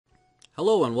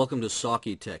Hello and welcome to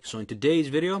Saki Tech. So in today's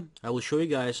video, I will show you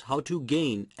guys how to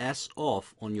gain S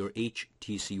off on your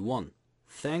HTC One.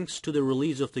 Thanks to the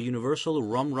release of the universal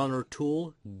Rumrunner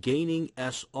tool, gaining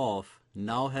S off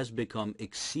now has become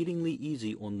exceedingly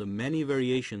easy on the many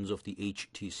variations of the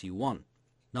HTC One.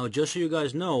 Now just so you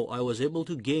guys know, I was able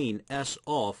to gain S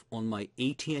off on my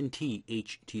AT&T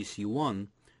HTC One,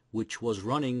 which was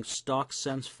running stock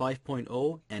Sense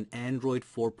 5.0 and Android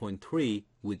 4.3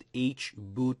 with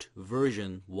H-boot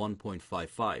version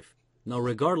 1.55. Now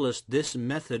regardless, this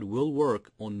method will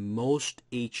work on most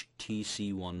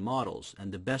HTC One models,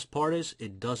 and the best part is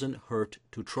it doesn't hurt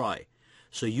to try.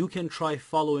 So you can try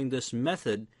following this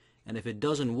method, and if it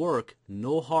doesn't work,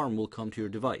 no harm will come to your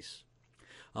device.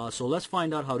 So let's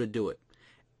find out how to do it.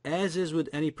 As is with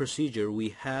any procedure,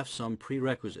 we have some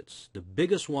prerequisites. The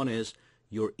biggest one is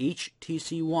your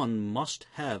HTC One must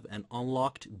have an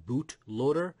unlocked boot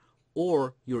loader,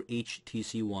 or your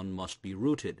HTC One must be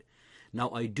rooted. Now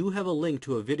I do have a link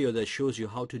to a video that shows you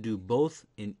how to do both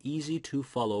in easy to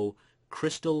follow,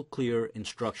 crystal clear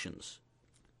instructions.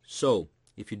 So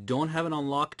if you don't have an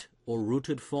unlocked or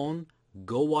rooted phone,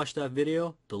 go watch that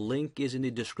video. The link is in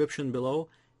the description below,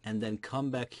 and then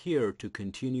come back here to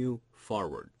continue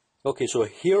forward. Okay, so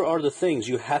here are the things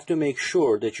you have to make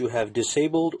sure that you have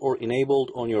disabled or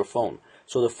enabled on your phone.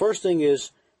 So the first thing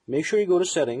is, make sure you go to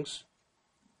settings,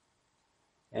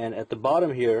 and at the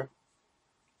bottom here,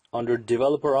 under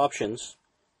developer options,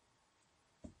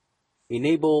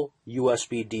 enable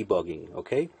USB debugging,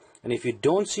 okay? And if you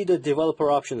don't see the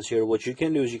developer options here, what you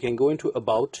can do is you can go into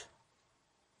About,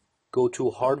 go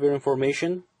to Hardware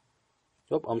Information,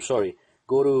 go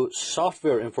to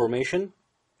Software Information,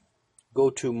 go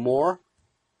to More,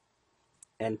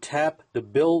 and tap the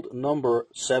build number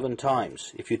 7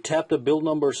 times. If you tap the build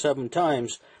number 7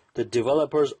 times, the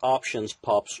developer's options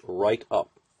pops right up.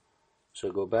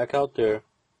 So go back out there.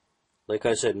 Like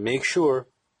I said, make sure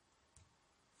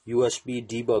USB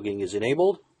debugging is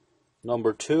enabled.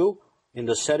 Number 2, in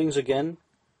the settings again,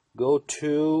 go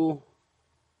to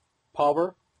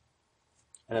Power,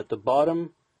 and at the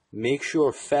bottom, make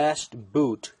sure Fast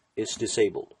Boot is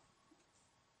disabled.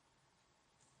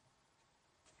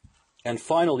 And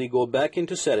finally, go back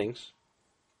into settings,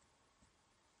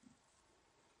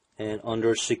 and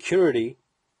under security,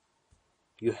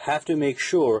 you have to make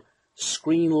sure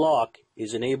screen lock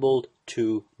is enabled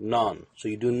to none. So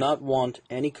you do not want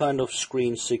any kind of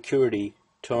screen security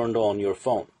turned on your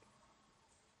phone.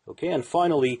 Okay, and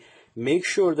finally, make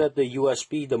sure that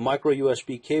the micro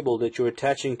USB cable that you're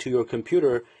attaching to your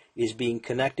computer is being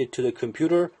connected to the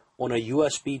computer on a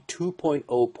USB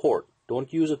 2.0 port.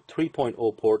 Don't use a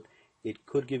 3.0 port. It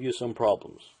could give you some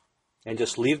problems. And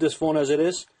just leave this phone as it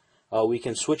is. We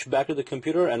can switch back to the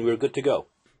computer and we're good to go.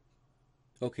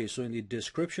 Okay, so in the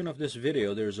description of this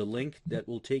video, there's a link that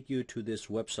will take you to this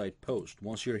website post.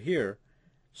 Once you're here,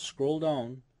 scroll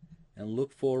down and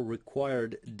look for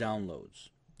required downloads.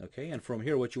 Okay, and from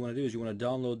here what you want to do is you want to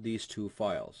download these 2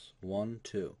 files. 1,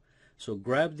 2. So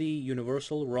grab the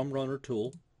universal Rumrunner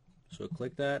tool. So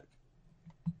click that.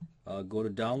 Go to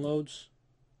Downloads.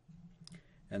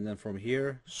 And then from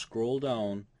here, scroll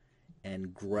down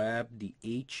and grab the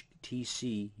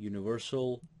HTC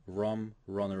Universal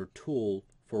Rumrunner tool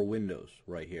for Windows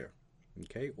right here,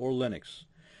 okay, or Linux.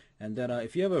 And then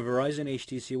if you have a Verizon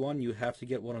HTC One, you have to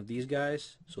get one of these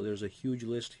guys. So there's a huge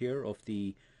list here of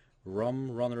the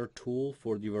Rumrunner tool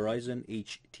for the Verizon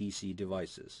HTC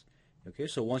devices. Okay,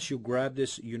 so once you grab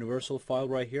this universal file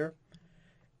right here,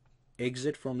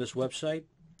 exit from this website,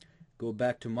 go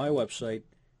back to my website,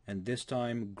 and this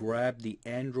time grab the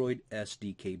Android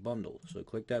SDK bundle. So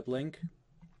click that link,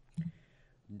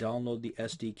 download the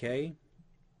SDK,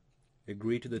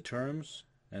 agree to the terms,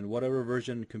 and whatever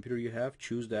version computer you have,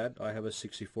 choose that. I have a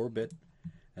 64-bit,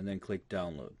 and then click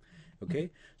download. Okay,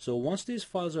 so once these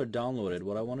files are downloaded,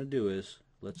 what I want to do is,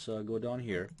 let's go down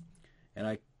here, and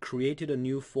I created a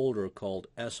new folder called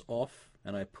S off,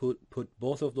 and I put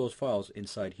both of those files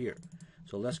inside here.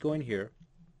 So let's go in here.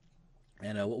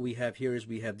 And what we have here is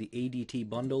we have the ADT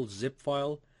bundle zip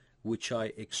file, which I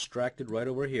extracted right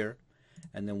over here.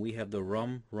 And then we have the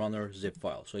Rumrunner zip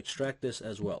file. So extract this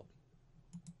as well.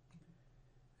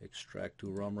 Extract to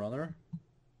Rumrunner.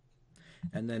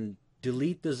 And then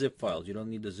delete the zip files. You don't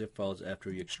need the zip files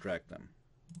after you extract them.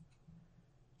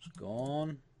 It's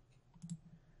gone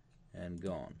and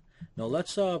gone. Now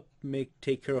let's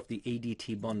take care of the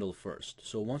ADT bundle first.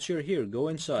 So once you're here, go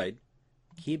inside,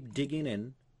 keep digging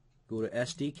in. Go to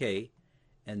SDK,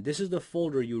 and this is the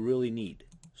folder you really need.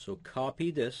 So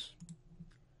copy this,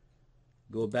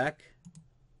 go back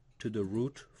to the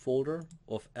root folder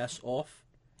of S off,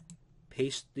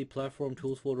 paste the platform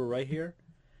tools folder right here,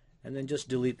 and then just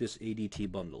delete this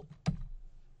ADT bundle.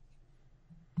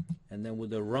 And then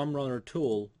with the Rumrunner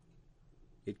tool,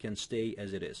 it can stay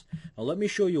as it is. Now let me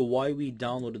show you why we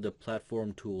downloaded the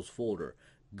platform tools folder.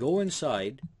 Go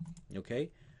inside, okay,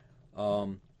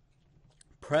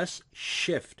 press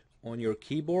Shift on your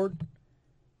keyboard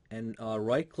and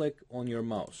right click on your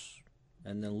mouse,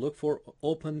 and then look for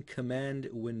open command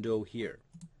window here,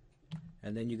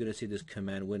 and then you're going to see this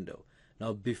command window.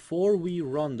 Now before we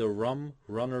run the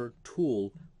Rumrunner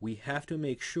tool, we have to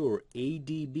make sure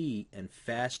ADB and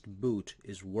fast boot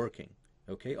is working,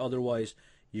 okay? Otherwise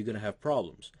you're going to have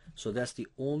problems. So that's the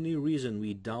only reason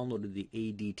we downloaded the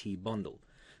ADT bundle.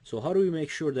 So how do we make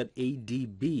sure that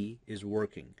ADB is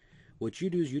working? What you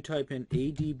do is you type in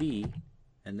ADB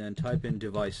and then type in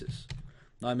devices.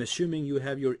 Now I'm assuming you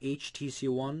have your HTC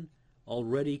One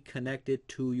already connected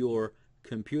to your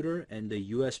computer and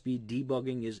the USB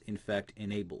debugging is in fact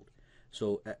enabled.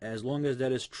 So as long as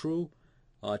that is true,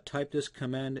 type this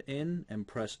command in and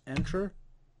press enter,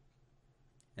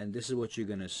 and this is what you're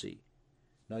going to see.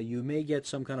 Now you may get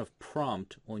some kind of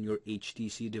prompt on your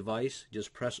HTC device.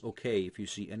 Just press OK if you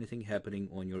see anything happening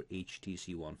on your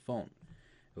HTC One phone.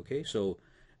 Okay, so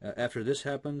after this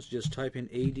happens, just type in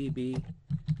ADB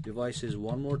devices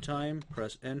one more time,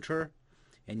 press enter,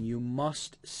 and you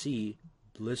must see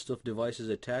the list of devices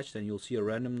attached, and you'll see a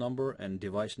random number and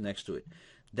device next to it.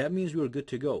 That means we're good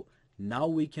to go. Now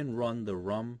we can run the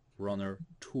Rumrunner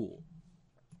tool.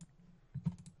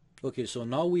 Okay, so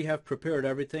now we have prepared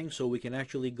everything, so we can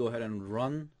actually go ahead and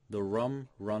run the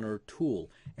Rumrunner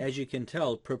tool. As you can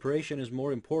tell, preparation is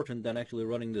more important than actually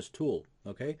running this tool.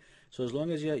 Okay, so as long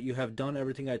as you have done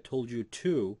everything I told you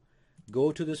to,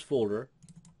 go to this folder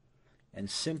and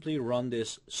simply run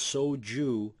this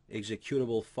soju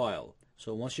executable file.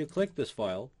 So once you click this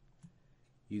file,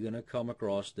 you're going to come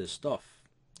across this stuff.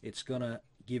 It's going to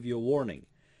give you a warning.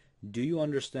 Do you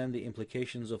understand the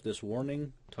implications of this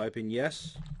warning? Type in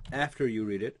yes after you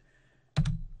read it.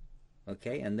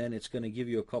 Okay, and then it's going to give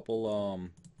you a couple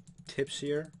tips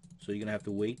here. So you're going to have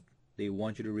to wait. They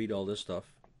want you to read all this stuff.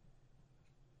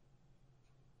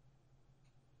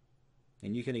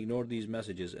 And you can ignore these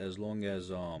messages as long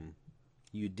as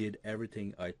you did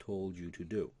everything I told you to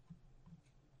do.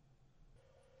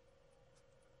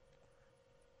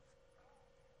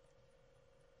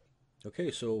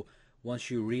 Okay, so once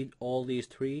you read all these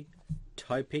three,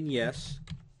 type in yes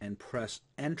and press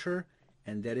enter,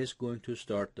 and that is going to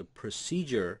start the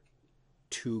procedure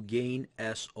to gain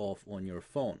S off on your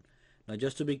phone. Now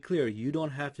just to be clear, you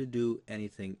don't have to do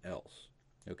anything else.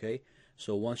 Okay,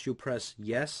 so once you press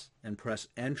yes and press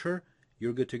enter,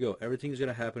 you're good to go. Everything's going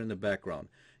to happen in the background.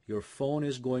 Your phone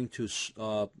is going to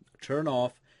turn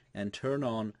off and turn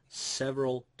on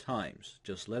several times.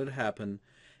 Just let it happen.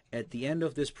 At the end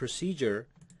of this procedure,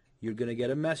 you're going to get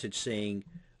a message saying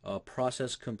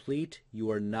process complete,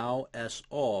 you are now S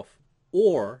off,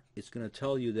 or it's going to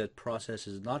tell you that process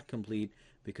is not complete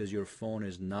because your phone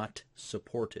is not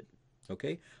supported.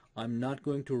 Okay, I'm not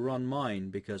going to run mine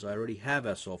because I already have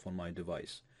S off on my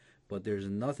device, but there's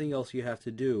nothing else you have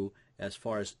to do as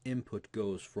far as input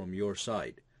goes from your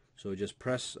side. So just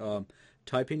press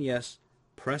type in yes,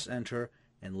 press enter,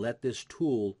 and let this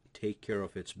tool take care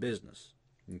of its business.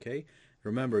 Okay,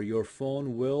 remember, your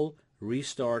phone will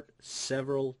restart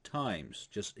several times.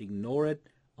 Just ignore it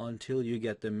until you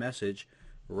get the message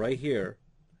right here.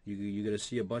 You're going to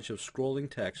see a bunch of scrolling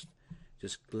text.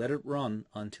 Just let it run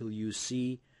until you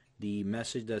see the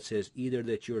message that says either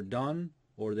that you're done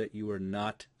or that you are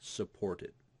not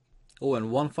supported. Oh,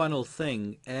 and one final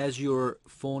thing, as your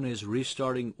phone is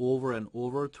restarting over and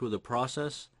over through the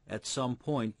process, at some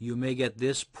point you may get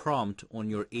this prompt on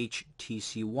your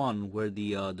HTC One where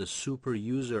the super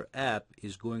user app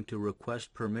is going to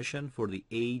request permission for the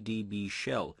ADB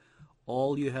shell.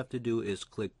 All you have to do is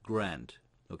click grant.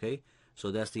 Okay,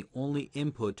 so that's the only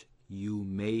input you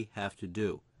may have to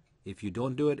do. If you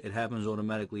don't do it, it happens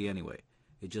automatically anyway.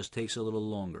 It just takes a little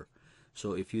longer.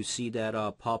 So if you see that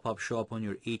pop-up show up on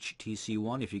your HTC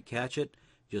One, if you catch it,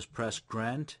 just press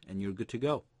grant and you're good to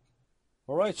go.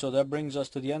 Alright, so that brings us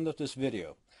to the end of this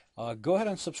video. Go ahead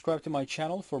and subscribe to my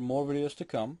channel for more videos to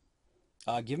come.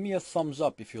 Give me a thumbs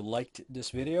up if you liked this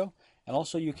video, and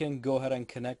also you can go ahead and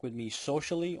connect with me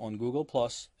socially on Google+,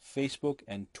 Facebook,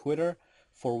 and Twitter,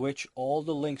 for which all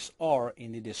the links are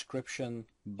in the description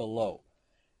below.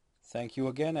 Thank you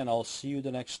again, and I'll see you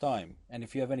the next time. And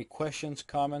if you have any questions,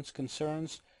 comments,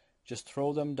 concerns, just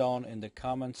throw them down in the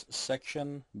comments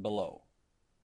section below.